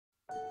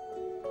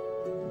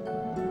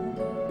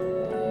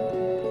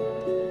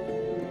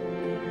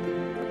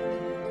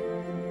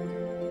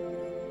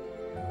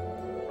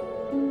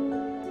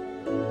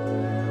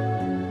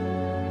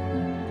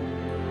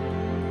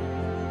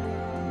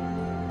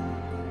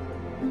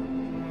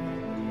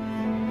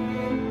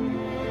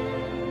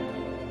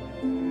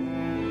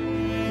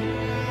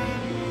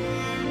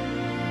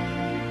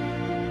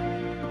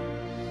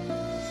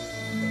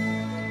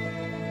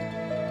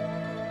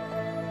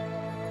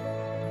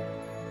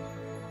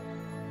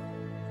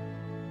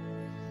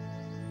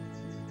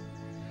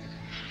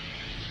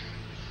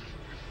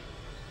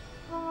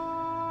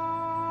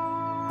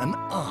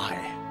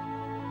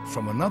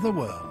from another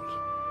world.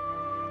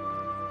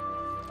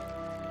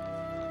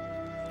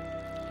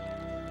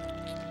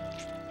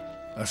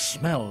 A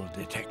smell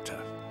detector,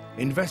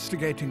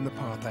 investigating the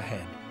path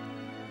ahead.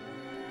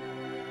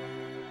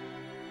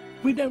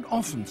 We don't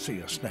often see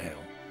a snail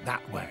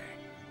that way.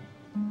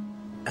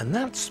 And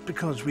that's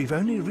because we've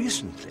only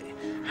recently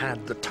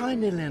had the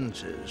tiny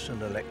lenses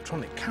and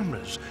electronic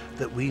cameras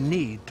that we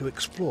need to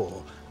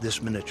explore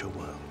this miniature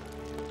world.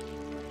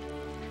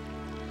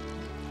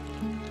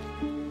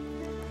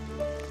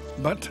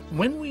 But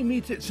when we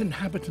meet its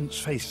inhabitants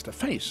face to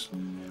face,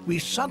 we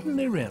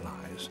suddenly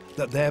realize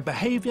that their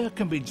behavior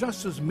can be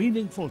just as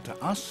meaningful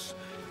to us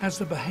as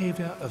the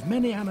behavior of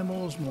many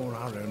animals more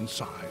our own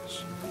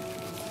size.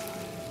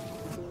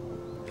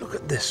 Look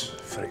at this,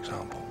 for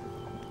example.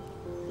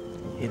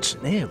 It's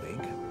an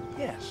earwig,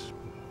 yes.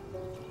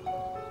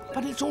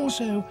 But it's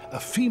also a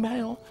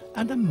female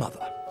and a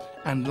mother.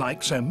 And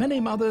like so many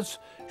mothers,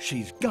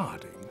 she's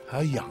guarding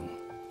her young.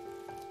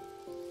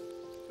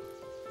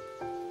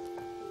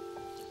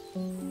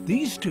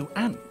 These two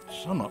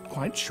ants are not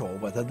quite sure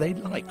whether they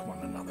like one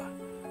another.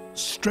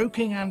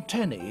 Stroking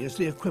antennae is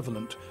the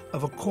equivalent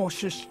of a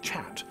cautious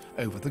chat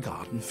over the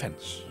garden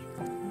fence.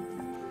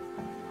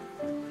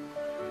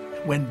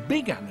 When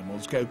big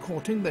animals go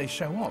courting, they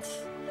show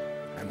off,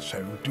 and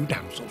so do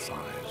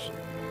damselflies.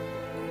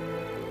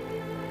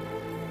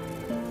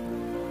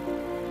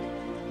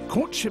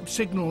 Courtship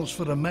signals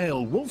for the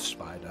male wolf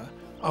spider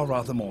are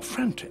rather more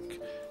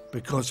frantic,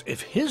 because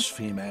if his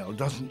female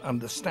doesn't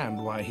understand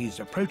why he's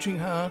approaching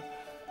her,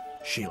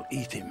 she'll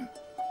eat him.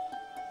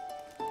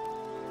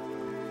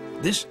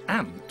 This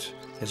ant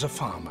is a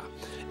farmer,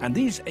 and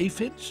these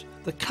aphids,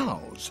 the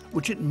cows,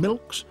 which it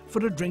milks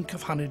for a drink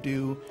of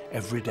honeydew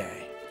every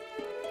day.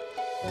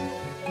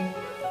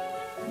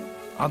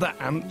 Other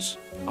ants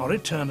are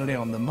eternally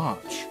on the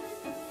march.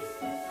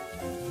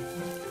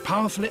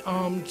 Powerfully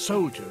armed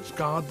soldiers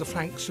guard the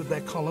flanks of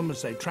their column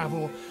as they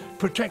travel,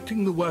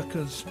 protecting the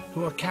workers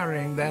who are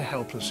carrying their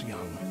helpless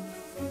young.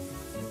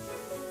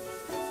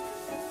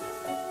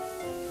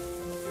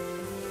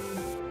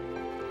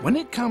 When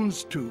it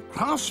comes to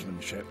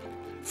craftsmanship,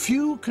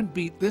 few can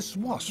beat this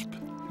wasp,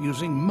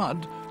 using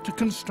mud to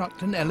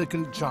construct an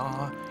elegant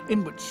jar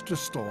in which to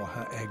store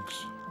her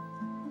eggs.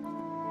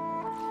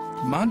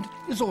 Mud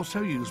is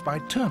also used by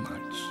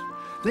termites.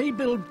 They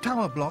build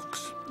tower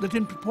blocks that,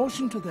 in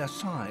proportion to their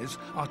size,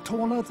 are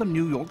taller than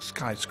New York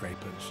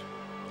skyscrapers.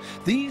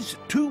 These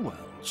two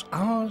worlds,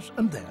 ours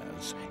and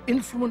theirs,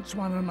 influence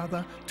one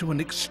another to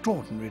an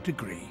extraordinary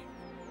degree.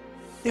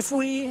 If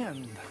we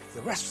and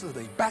the rest of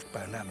the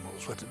backbone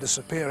animals were to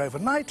disappear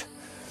overnight,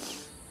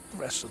 the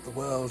rest of the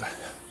world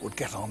would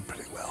get on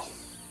pretty well.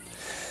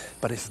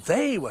 But if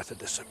they were to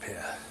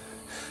disappear,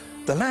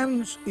 the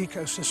land's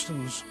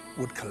ecosystems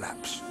would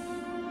collapse.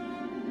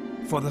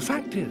 For the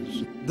fact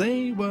is,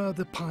 they were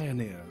the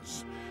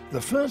pioneers,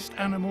 the first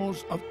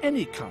animals of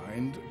any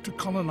kind to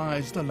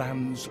colonize the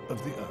lands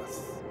of the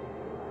earth.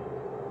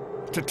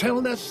 To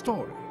tell their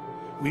story,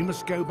 we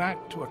must go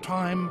back to a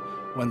time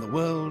when the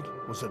world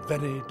was a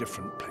very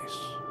different place.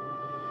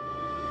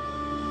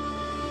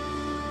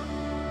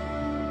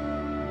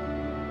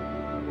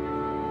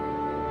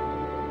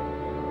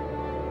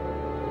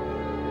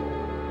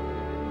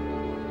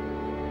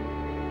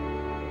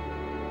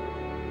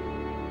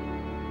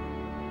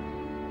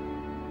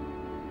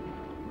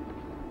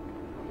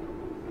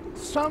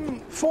 Some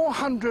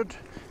 400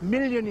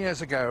 million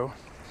years ago,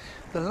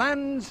 the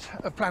lands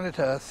of planet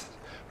Earth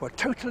were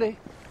totally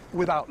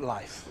without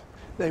life.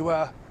 They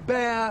were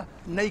bare,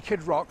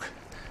 naked rock,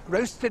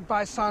 roasted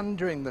by sun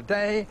during the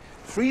day,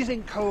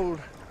 freezing cold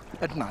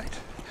at night,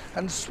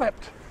 and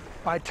swept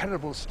by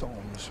terrible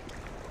storms.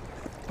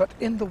 But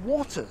in the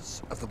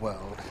waters of the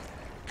world,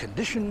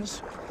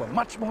 conditions were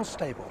much more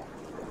stable.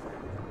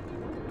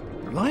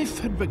 Life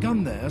had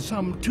begun there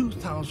some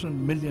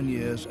 2,000 million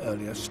years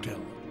earlier still.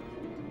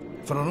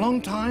 For a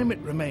long time it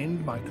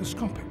remained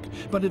microscopic,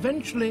 but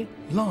eventually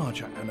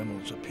larger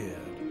animals appeared.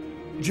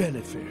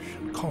 Jellyfish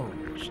and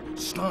corals,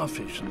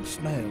 starfish and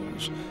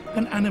snails,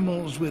 and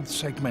animals with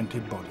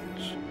segmented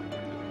bodies.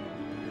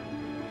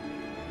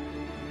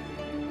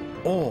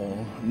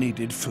 All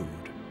needed food.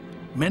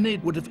 Many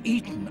would have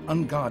eaten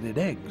unguarded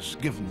eggs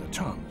given the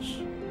chance.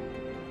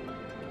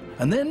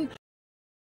 And then